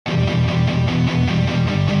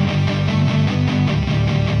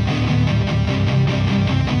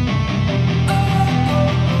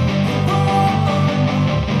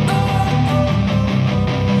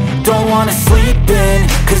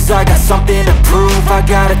cause I got something to prove. I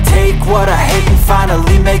gotta take what I hate and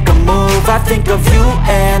finally make a move. I think of you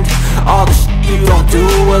and all the shit you don't do.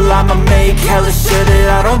 Well, I'ma make hella sure that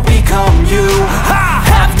I don't become you. I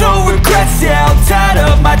have no regrets, yeah, I'll tie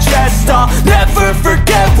up my chest. I'll never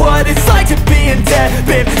forget what it's like to be in debt.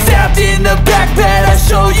 Been stabbed in the back bed, I'll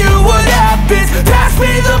show you what happens. Pass me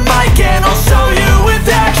the mic and I'll show you with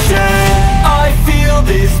action. I feel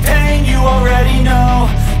this pain, you already know.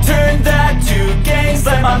 Turn that to gains,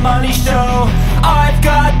 let my money show. I've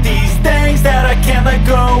got these things that I can't let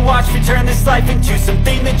go. Watch me turn this life into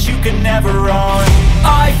something that you can never own.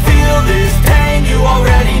 I feel this pain, you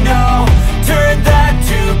already know. Turn that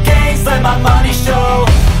to gains, let my money show.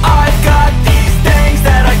 I've got these things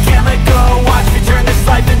that I can't let go. Watch me turn this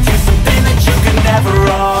life into something that you can never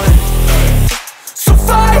own. So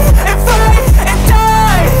fight and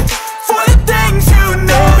die for the things you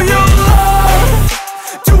know you love.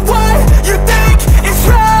 Do what you think is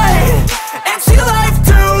right and see life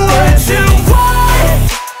do what you want.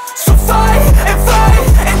 So fight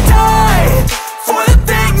and die for the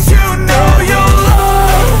things you know you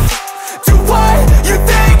love. Do what you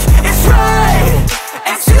think is right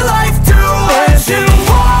and see life do what you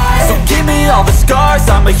want. So give me all the scars,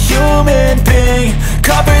 I'm a human being.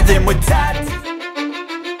 Cover them with tattoos,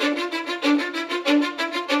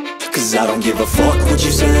 cause I don't give a fuck what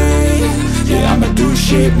you say. Yeah, I'ma do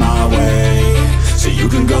shit my way. So you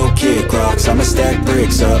can go kick rocks, I'ma stack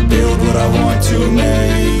bricks up, build what I want to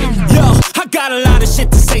make. Yo, I got a lot of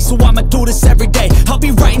shit to say, so I'ma do this every day. I'll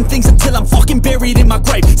be writing things until I'm fucking buried in my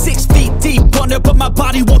grave. 6 feet deep under, but my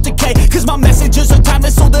body won't decay, cause my messages are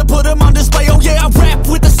timeless, so they'll put them on display. Oh yeah, I rap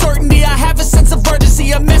with a certainty, I have a sense of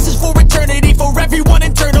urgency. A message for eternity, for everyone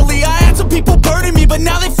internally. I had some people burning me, but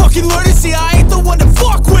now they fucking learn to see I ain't the one to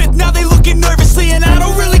fuck with. Now they looking nervously, and I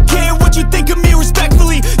don't really care what you think of me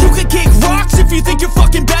respectfully. You can kick rocks if you think you're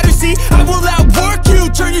fucking better, see I will outwork you,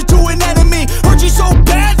 turn you to an enemy. Hurt you so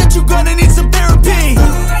bad that you're gonna need some therapy.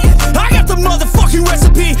 I got the motherfucking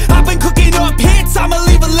recipe, I've been cooking up hits, I'ma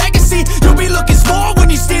leave a legacy. You'll be looking small when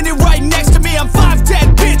you're standing right next to me. I'm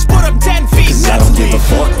 5'10", bitch, but I'm 10 feet next to me. I don't give a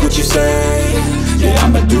fuck what you say. Yeah,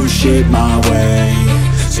 I'ma do shit my way.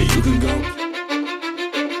 So you can go,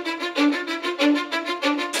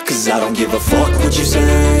 cause I don't give a fuck what you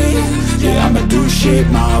say. Yeah, I'ma do shit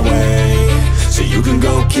my way. So you can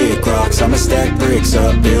go kick rocks, I'ma stack bricks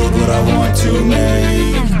up, build what I want to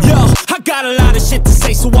make. Yo, I got a lot of shit to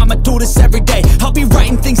say, so I'ma do this every day. I'll be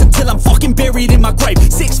writing things until I'm fucking buried in my grave.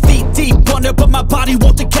 6 feet deep under, but my body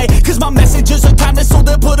won't decay, cause my messages are timeless, so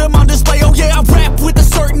they'll put them on display. Oh yeah, I rap with a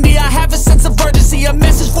certainty, I have a sense of urgency. A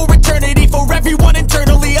message for eternity, for everyone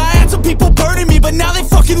internally. I had some people burning me, but now they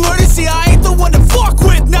fucking learn to see I ain't the one to fuck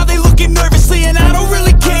with. Now they looking nervously, and I don't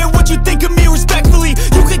really care what you think of me respectfully.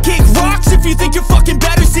 You can kick rocks if you think you're fucking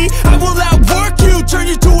better, see I will outwork you, turn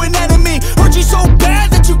you to an enemy. Hurt you so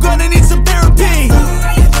bad that you're gonna need some therapy.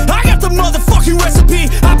 I got the motherfucking recipe,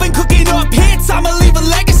 I've been cooking up hits, I'ma leave a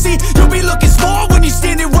legacy. You'll be looking small when you're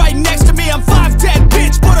standing right next to me. I'm 5'10",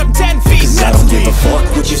 bitch, but I'm 10 feet next to me. I don't give a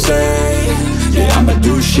fuck what you say. Yeah, I'ma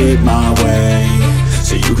do shit my way.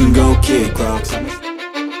 So you can go kick rocks,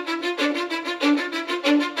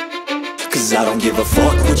 cause I don't give a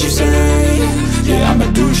fuck what you say. Yeah,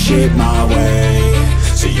 I'ma do shit my way.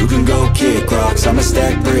 So you can go kick rocks, I'ma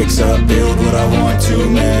stack bricks up, build what I want to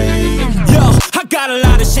make. Yo, I got a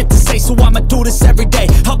lot of shit to say, so I'ma do this every day.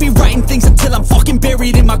 I'll be writing things until I'm fucking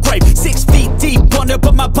buried in my grave. 6 feet deep under,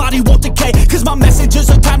 but my body won't decay, cause my messages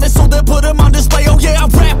are timeless, so they'll put them on display. Oh yeah, I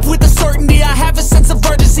rap with a certainty, I have a sense of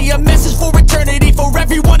urgency. A message for eternity, for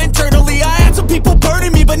everyone internally. I had some people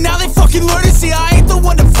burning me, but now they fucking learn to see I ain't the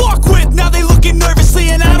one to fuck with. Now they looking nervously,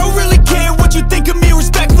 and I don't really care what you think of me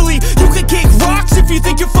respectfully. You can kick rocks if you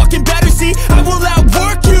think you're fucking better, see I will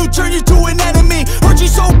outwork you, turn you to an enemy. Hurt you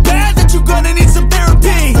so bad that you're gonna need some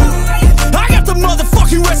therapy. I got the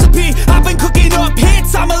motherfucking recipe, I've been cooking up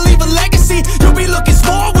hits, I'ma leave a legacy. You'll be looking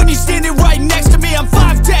small when you're standing right next to me. I'm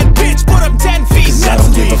 5'10", bitch, but I'm 10 feet next to me. I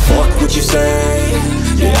don't give a fuck what you say.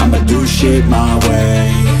 Yeah, I'ma do shit my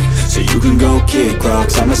way. So you can go kick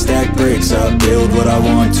rocks, I'ma stack bricks up, build what I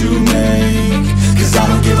want to make. Cause I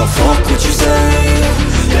don't give a fuck what you say.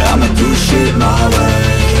 Yeah, I'ma do shit my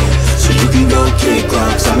way. So you can go kick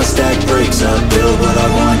rocks, I'ma stack bricks up, build what I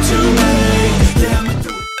want to make. Yeah, I'ma do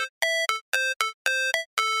it.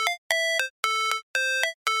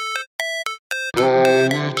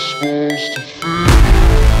 How it's supposed to feel.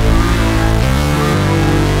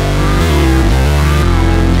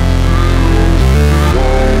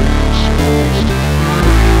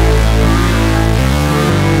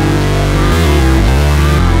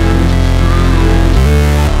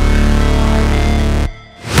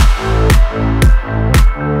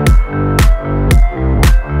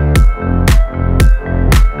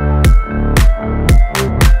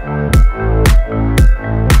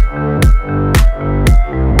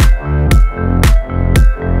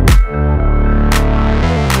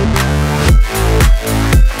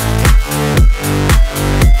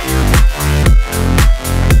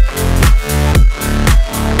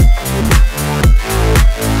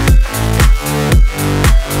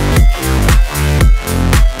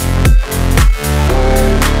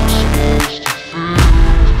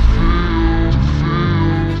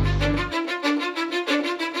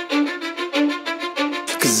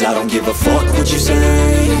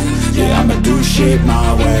 shit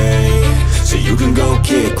my way, so you can go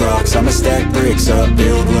kick rocks. I'ma stack bricks up,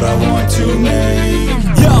 build what I want to make.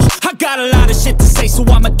 Yo, I got a lot of shit to say, so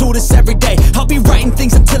I'ma do this every day. I'll be writing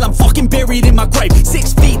things until I'm fucking buried in my grave.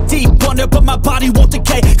 6 feet deep under, but my body won't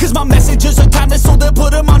decay, cause my messages are timeless, so they'll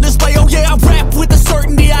put them on display. Oh yeah, I rap with a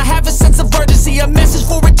certainty, I have a sense of urgency, a message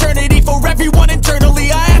for eternity, for everyone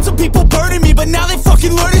internally. I had some people burning me, but now they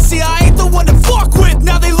fucking learn to see I ain't the one to fuck with.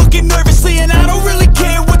 Now they looking nervously, and I don't really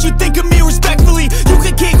care what you think of me, respectfully. You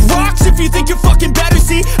can kick rocks if you think you're fucking better,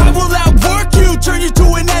 see I will outwork you, turn you to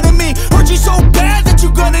an enemy, hurt you so bad that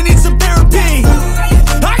you're gonna need some therapy.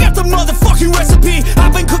 I got the motherfucking recipe,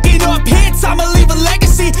 I've been cooking up hits, I'ma leave a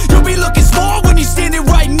legacy. You'll be looking small when you're standing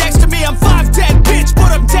right next to me. I'm 5'10", bitch,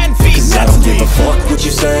 but I'm 10 feet next to me. I don't give a fuck what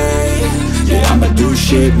you say, yeah, I'ma do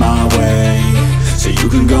shit my way, so you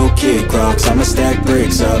can go kick rocks. I'ma stack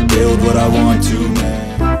bricks up, build what I want to make.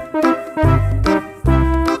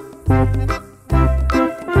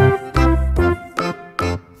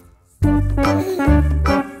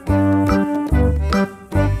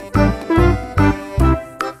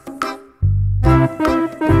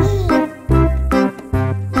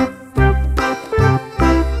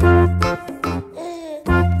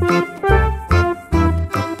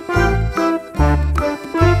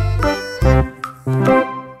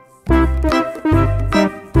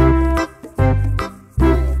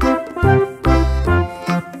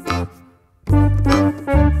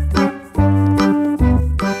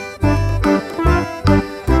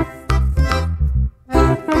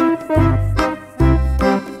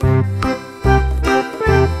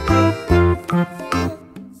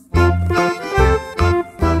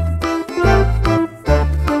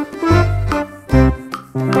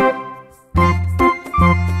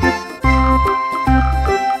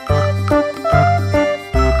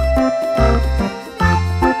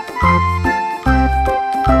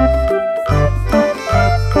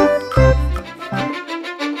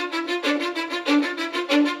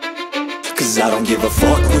 Cause I don't give a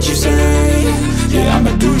fuck what you say, yeah,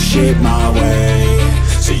 I'ma do shit my way,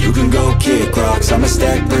 so you can go kick rocks. I'ma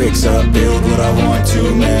stack bricks up, build what I want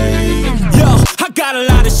to make. Yo, I got a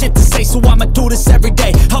lot of shit to say, so I'ma do this every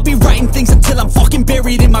day. I'll be writing things until I'm fucking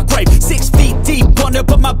buried in my grave. 6 feet deep under,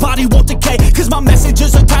 but my body won't decay, cause my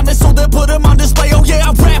messages are timeless, so they'll put them on display. Oh yeah,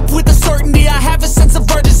 I rap with a certainty, I have a sense of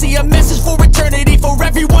urgency, a message for eternity, for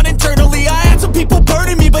everyone internally. I had some people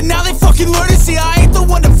burning me, but now they fucking learn to see I ain't the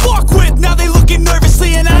one to fuck with. Now they looking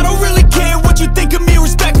nervously, and I don't really care what you think of me,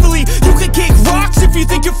 respectfully. You can kick rocks if you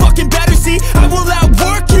think you're fucking better, see I will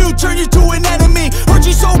outwork you, turn you to an enemy, hurt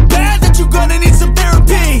you so bad that you're gonna need some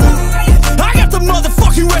therapy. I got the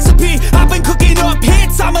motherfucking recipe, I've been cooking up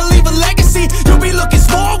hits, I'ma leave a legacy. You'll be looking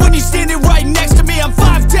small when you're standing right next to me. I'm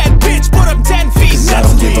 5'10", bitch, but I'm 10 feet next to me. I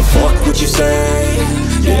don't give a fuck what you say,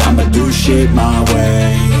 yeah, I'ma do shit my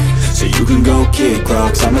way, so you can go kick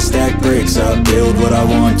rocks. I'ma stack bricks up, build what I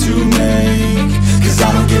want to make. Cause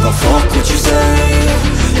I don't give a fuck what you say,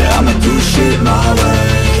 yeah, I'ma do shit my way,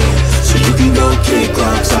 so you can go kick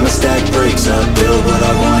rocks. I'ma stack bricks up, build what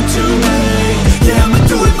I want to make. Yeah, I'ma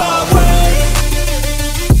do it my way.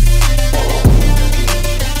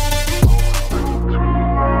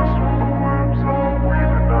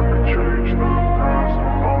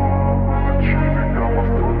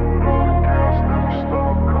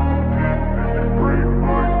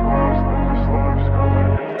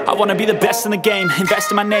 I wanna be the best in the game,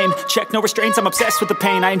 invest in my name, check no restraints, I'm obsessed with the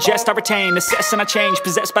pain. I ingest, I retain, assess and I change,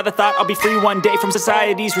 possessed by the thought I'll be free one day from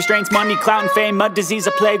society's restraints. Money, clout and fame, mud, disease,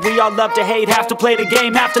 a plague. We all love to hate, have to play the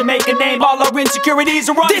game, have to make a name. All our insecurities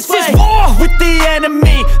are on display. This is war with the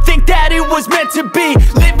enemy, think that it was meant to be.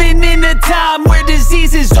 Living in a time where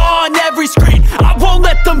disease is on every screen. I won't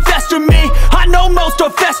let them fester me, I know most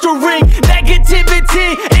are festering.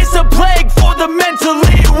 Negativity is a plague for the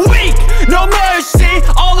mentally weak. No mercy,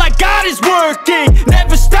 all I got is working.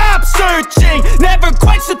 Never stop searching, never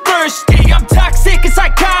quench the thirsty. I'm toxic and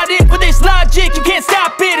psychotic, with this logic you can't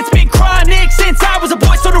stop it. It's been chronic since I was a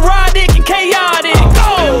boy, so neurotic and chaotic. I'm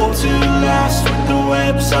built to last with the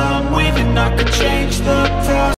webs I'm weaving. I could change the past.